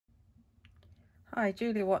Hi,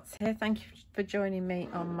 Julia Watts here. Thank you for joining me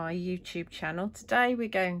on my YouTube channel. Today we're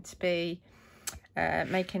going to be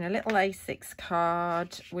making a little A6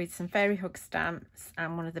 card with some fairy hug stamps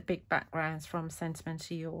and one of the big backgrounds from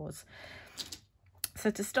Sentimentally Yours. So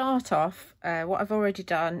to start off, what I've already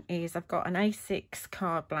done is I've got an A6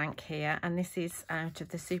 card blank here, and this is out of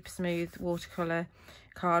the Super Smooth watercolour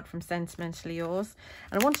card from Sentimentally Yours.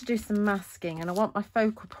 And I want to do some masking, and I want my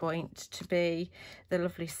focal point to be the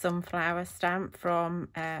lovely sunflower stamp from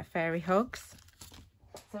Fairy Hugs.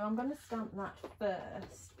 So I'm going to stamp that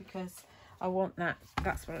first because I want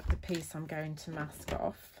that's what the piece I'm going to mask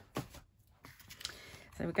off.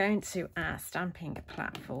 So we're going to our stamping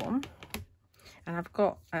platform. And I've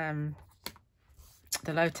got the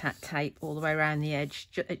low-tack tape all the way around the edge,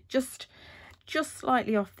 just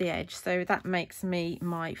slightly off the edge, so that makes me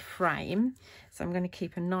my frame. So I'm going to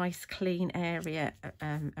keep a nice clean area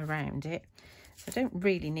around it. So I don't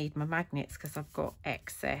really need my magnets because I've got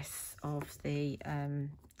excess of the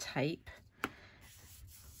tape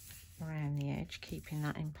around the edge, keeping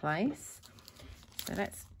that in place. So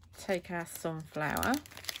let's take our sunflower.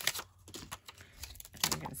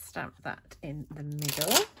 I'm going to stamp that in the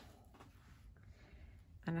middle,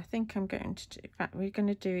 and I think I'm going to do, in fact we're going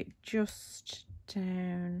to do it just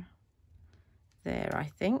down there, I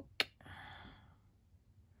think,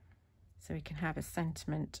 so we can have a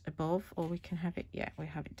sentiment above, or we can have it, yeah, we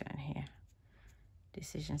have it down here.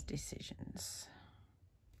 Decisions.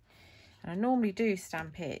 And I normally do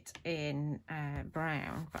stamp it in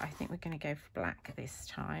brown, but I think we're going to go for black this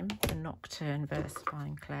time, the Nocturne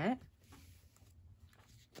Versifying Claret.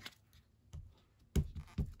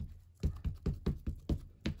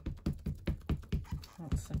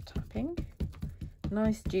 Some tapping.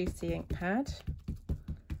 Nice juicy ink pad.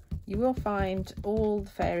 You will find all the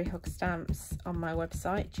Fairy Hug stamps on my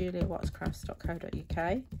website,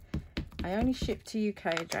 juliawattscrafts.co.uk. I only ship to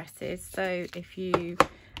UK addresses, so if you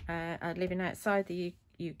are living outside the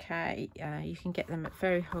UK, you can get them at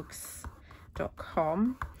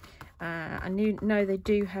fairyhugs.com. I know they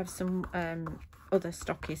do have some other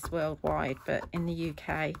stockists worldwide, but in the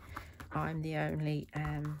UK I'm the only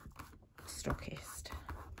stockist.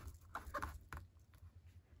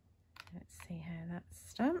 Let's see how that's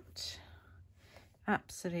stamped.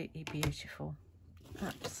 Absolutely beautiful,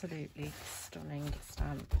 absolutely stunning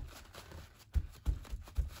stamp.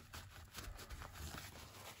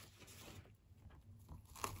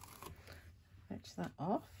 Fetch that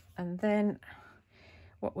off, and then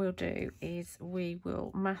what we'll do is we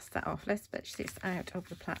will mask that off. Let's fetch this out of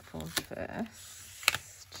the platform first.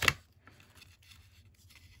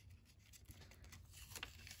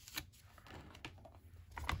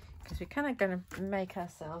 We're kind of going to make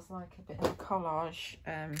ourselves like a bit of a collage.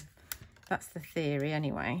 That's the theory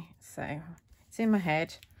anyway, so it's in my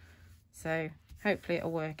head, so hopefully it'll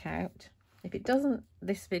work out. If it doesn't,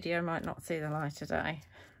 this video might not see the light of day.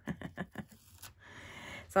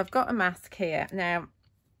 So I've got a mask here. Now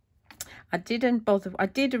I did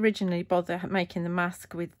originally bother making the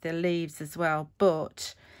mask with the leaves as well,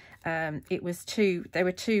 but they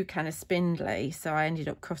were too kind of spindly, so I ended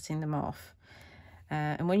up cutting them off.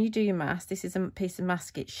 And when you do your mask, this is a piece of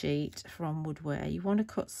masket sheet from Woodware. You want to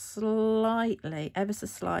cut slightly, ever so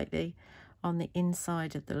slightly, on the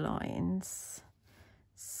inside of the lines,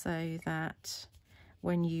 so that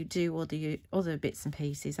when you do all the other bits and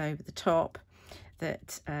pieces over the top,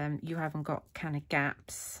 that you haven't got kind of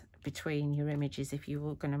gaps between your images if you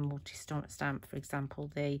were going to multi-stamp, for example,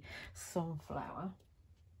 the sunflower,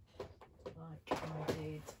 like I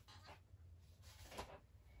did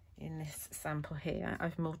in this sample here.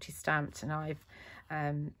 I've multi-stamped and I've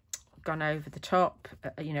gone over the top,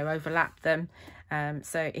 overlapped them.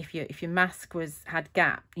 So if your mask had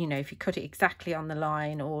gap, if you cut it exactly on the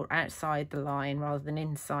line or outside the line rather than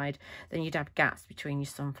inside, then you'd have gaps between your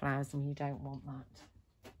sunflowers, and you don't want that.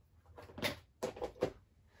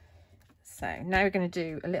 So now we're going to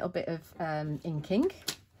do a little bit of inking.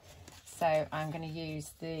 So I'm going to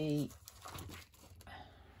use the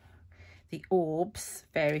Orbs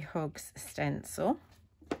Fairy Hugs stencil,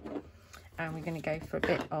 and we're going to go for a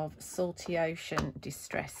bit of Salty Ocean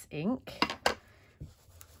Distress ink.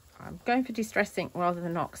 I'm going for Distress ink rather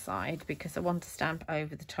than oxide because I want to stamp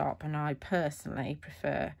over the top, and I personally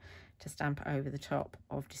prefer to stamp over the top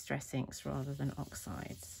of Distress inks rather than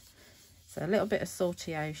oxides. So a little bit of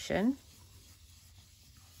Salty Ocean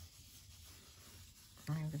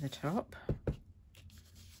over the top.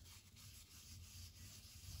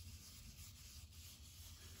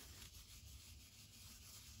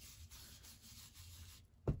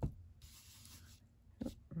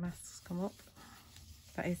 Masks come up.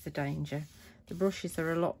 That is the danger. The brushes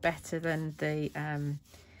are a lot better than the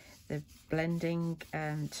blending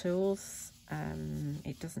tools.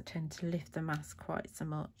 It doesn't tend to lift the mask quite so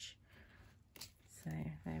much. So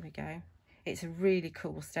there we go. It's a really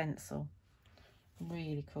cool stencil.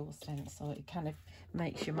 Really cool stencil. It kind of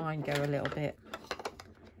makes your mind go a little bit.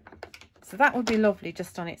 So that would be lovely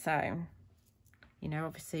just on its own. You know,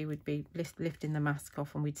 obviously we'd be lifting the mask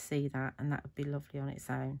off and we'd see that, and that would be lovely on its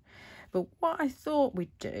own. But what I thought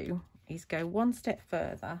we'd do is go one step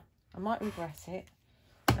further. I might regret it.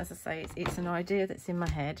 As I say, it's an idea that's in my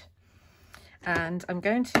head. And I'm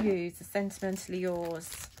going to use the Sentimentally Yours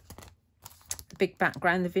big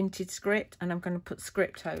background, the vintage script, and I'm going to put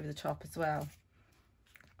script over the top as well.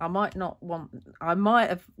 I might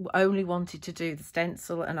have only wanted to do the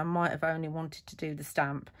stencil, and I might have only wanted to do the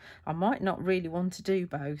stamp. I might not really want to do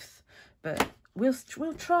both, but we'll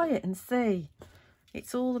try it and see.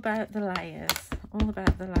 It's all about the layers, all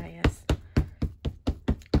about the layers.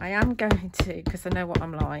 I am going to, because I know what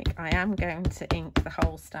I'm like, I am going to ink the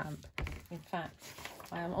whole stamp. In fact,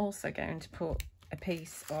 I am also going to put a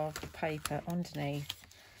piece of paper underneath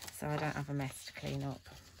so I don't have a mess to clean up.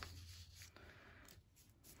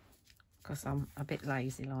 Because I'm a bit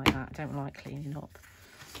lazy like that. I don't like cleaning up.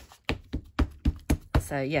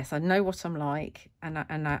 So yes, I know what I'm like, and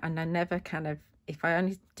I never kind of, if I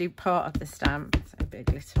only do part of the stamp, so a bit of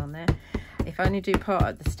glitter on there, if I only do part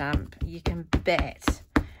of the stamp, you can bet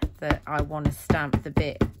that I want to stamp the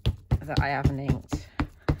bit that I haven't inked.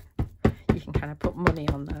 You can kind of put money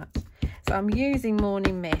on that. So I'm using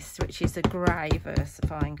Morning Mist, which is a grey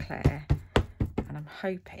VersaFine Clair, and I'm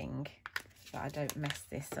hoping that I don't mess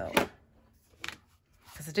this up,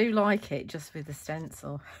 because I do like it just with the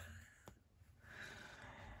stencil.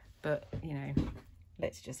 But, you know,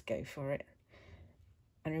 let's just go for it.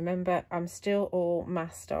 And remember, I'm still all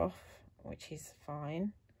masked off, which is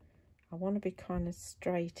fine. I want to be kind of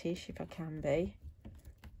straightish if I can be,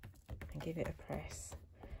 and give it a press.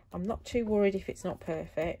 I'm not too worried if it's not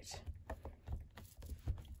perfect.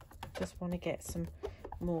 I just want to get some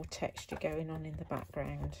more texture going on in the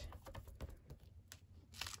background.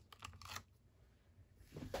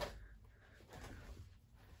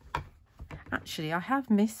 Actually, I have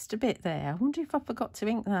missed a bit there. I wonder if I forgot to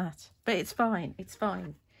ink that. But it's fine. It's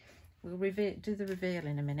fine. We'll do the reveal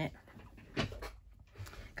in a minute,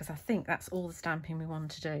 because I think that's all the stamping we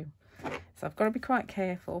want to do. So I've got to be quite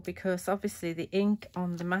careful, because obviously the ink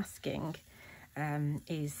on the masking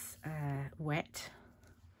is wet.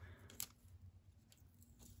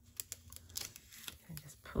 And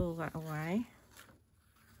just pull that away.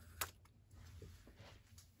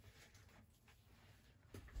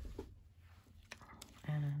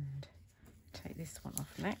 And take this one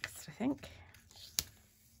off next, I think.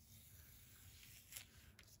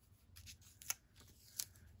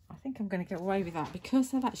 I think I'm going to get away with that,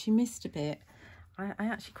 because I've actually missed a bit. I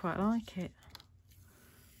actually quite like it.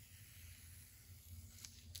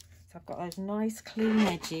 So I've got those nice clean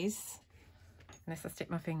edges, unless I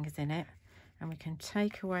stick my fingers in it, and we can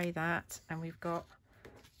take away that, and we've got,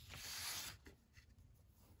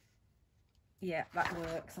 yeah, that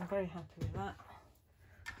works. I'm very happy with that.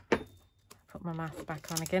 Put my mask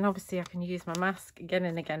back on again. Obviously I can use my mask again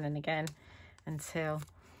and again and again until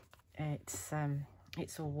it's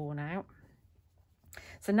all worn out.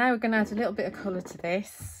 So now we're going to add a little bit of colour to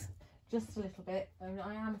this, just a little bit. And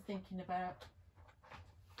I am thinking about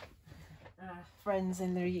friends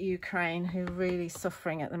in the Ukraine who are really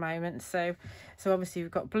suffering at the moment. So obviously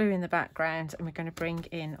we've got blue in the background, and we're going to bring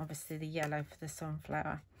in obviously the yellow for the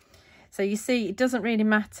sunflower. So you see, it doesn't really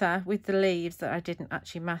matter with the leaves that I didn't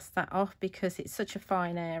actually mask that off, because it's such a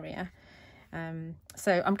fine area.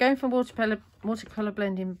 So I'm going for watercolour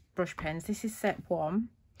blending brush pens. This is set 1,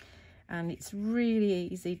 and it's really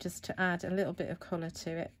easy just to add a little bit of colour to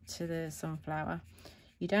it, to the sunflower.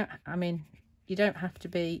 You don't have to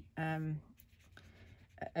be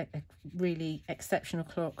a really exceptional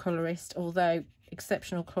colourist, although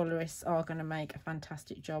exceptional colourists are going to make a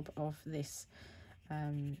fantastic job of this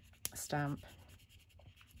stamp.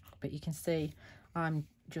 But you can see I'm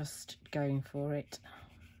just going for it.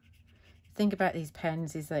 The thing about these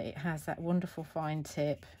pens is that it has that wonderful fine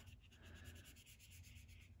tip,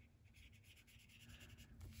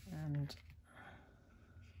 and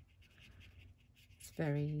it's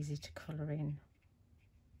very easy to colour in.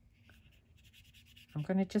 I'm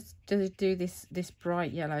going to just do this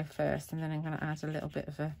bright yellow first, and then I'm going to add a little bit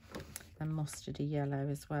of a mustardy yellow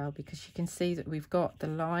as well, because you can see that we've got the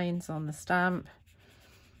lines on the stamp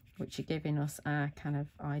which are giving us our kind of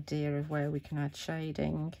idea of where we can add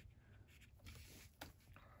shading.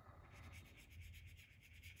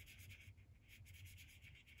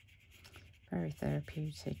 Very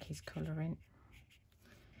therapeutic, his colouring.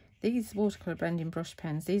 These watercolour blending brush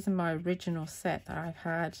pens, these are my original set that I've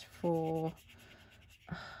had for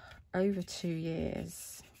over 2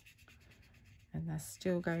 years. And they're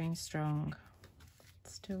still going strong.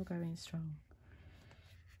 Still going strong.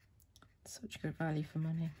 Such good value for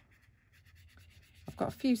money. I've got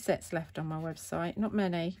a few sets left on my website. Not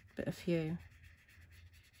many, but a few.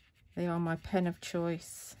 They are my pen of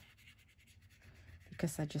choice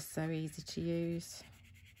because they're just so easy to use.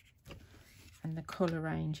 And the colour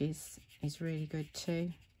range is really good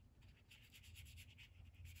too.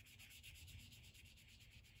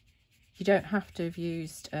 You don't have to have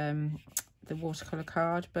used the watercolour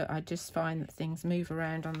card, but I just find that things move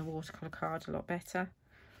around on the watercolour card a lot better.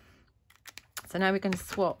 So now we're going to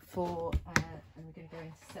swap for, and we're going to go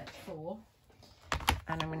into set 4.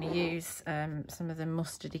 And I'm going to use some of the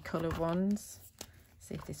mustardy coloured ones.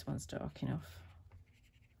 See if this one's dark enough.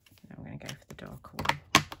 Now I'm going to go for the darker one.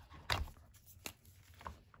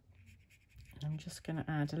 I'm just going to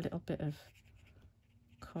add a little bit of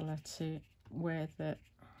colour to where the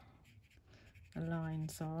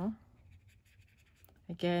lines are.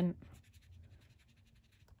 Again,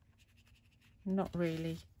 not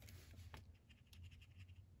really.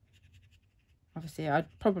 Obviously, I'd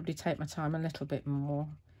probably take my time a little bit more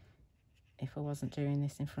if I wasn't doing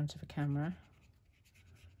this in front of a camera.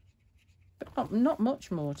 But not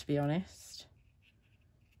much more, to be honest.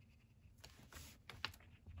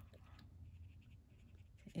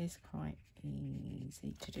 It is quite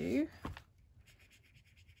easy to do.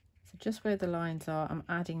 So just where the lines are, I'm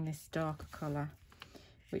adding this darker colour,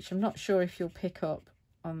 which I'm not sure if you'll pick up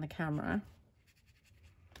on the camera.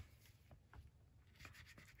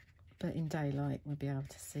 But in daylight, we'll be able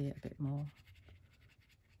to see it a bit more.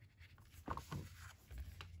 I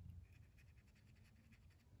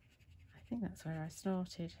think that's where I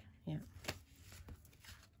started, yeah.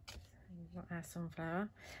 Our sunflower,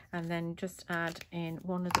 and then just add in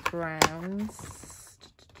one of the browns.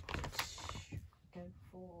 Go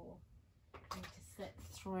for into set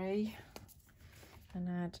 3 and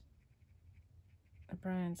add the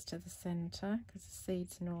browns to the centre because the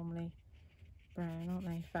seeds are normally brown, aren't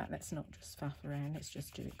they? In fact, let's not just faff around, let's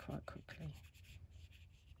just do it quite quickly.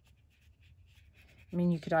 I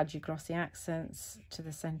mean, you could add your glossy accents to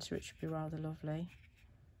the centre, which would be rather lovely.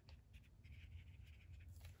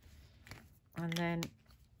 And then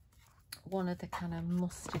one of the kind of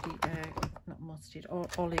mustardy, not mustard, or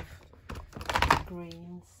olive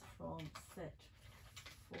greens from set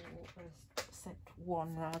 4, set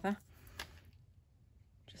 1 rather.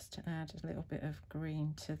 Just to add a little bit of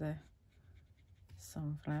green to the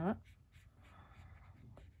sunflower,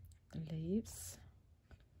 the leaves.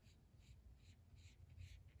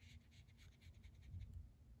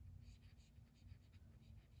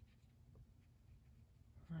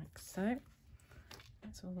 Like so.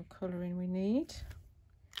 That's all the colouring we need.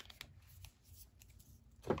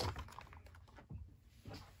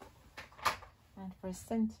 And for a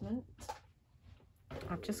sentiment,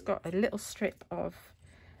 I've just got a little strip of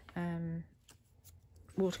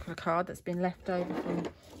watercolour card that's been left over from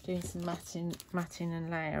doing some matting and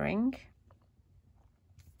layering.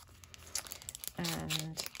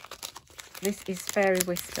 And this is Fairy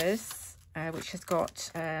Whispers, which has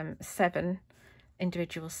got 7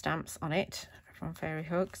 individual stamps on it from Fairy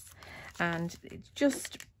Hugs, and it's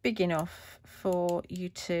just big enough for you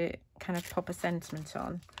to kind of pop a sentiment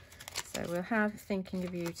on. So we'll have Thinking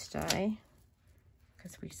of You today,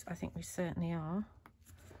 because I think we certainly are.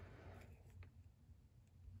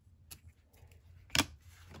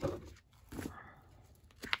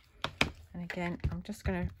 And again, I'm just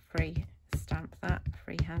going to free stamp that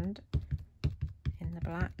freehand in the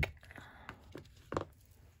black.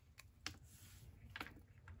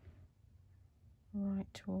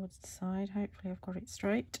 Right towards the side. Hopefully I've got it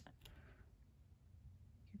straight.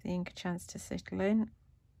 Give the ink a chance to settle in.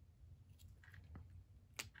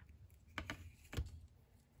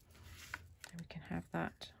 And we can have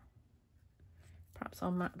that. Perhaps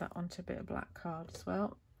I'll map that onto a bit of black card as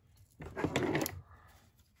well.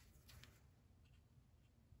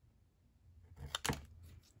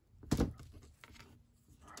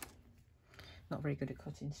 Not very good at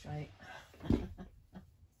cutting straight.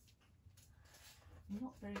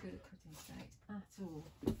 Not very good at cutting straight at all.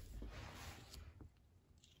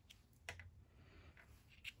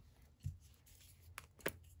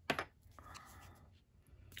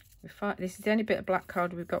 This is the only bit of black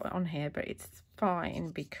card we've got on here, but it's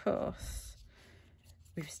fine because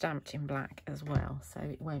we've stamped in black as well, so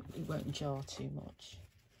it won't jar too much.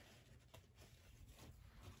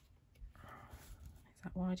 Is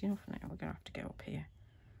that wide enough now? We're gonna have to go up here.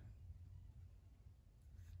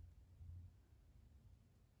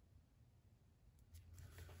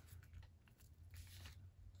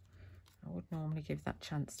 normally give that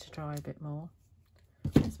chance to dry a bit more.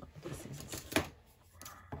 Where's my other scissors?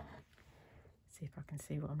 See if I can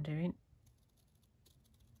see what I'm doing.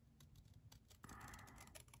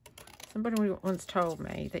 Somebody once told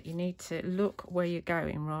me that you need to look where you're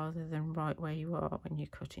going rather than right where you are when you're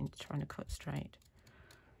cutting, trying to cut straight.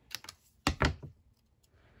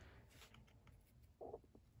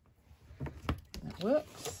 That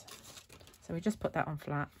works. So we just put that on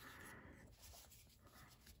flat.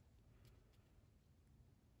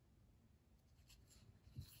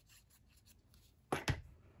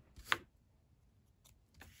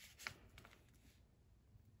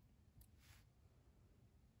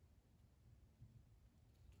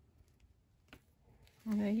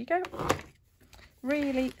 And there you go.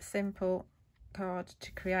 Really simple card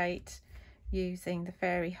to create using the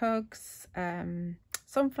fairy hugs,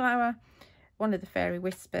 sunflower, one of the fairy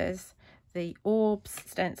whispers, the orbs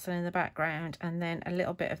stencil in the background, and then a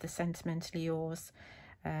little bit of the Sentimentally Yours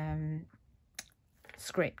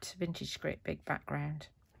script, vintage script, big background.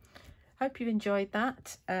 Hope you've enjoyed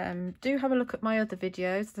that. Do have a look at my other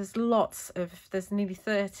videos. There's nearly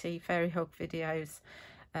 30 fairy hug videos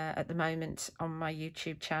at the moment on my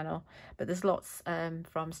YouTube channel, but there's lots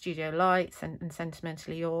from Studio Lights and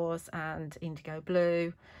Sentimentally Yours and Indigo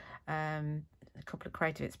Blue, a couple of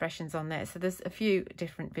creative expressions on there, so there's a few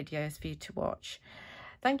different videos for you to watch.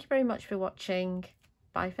 Thank you very much for watching.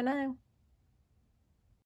 Bye for now.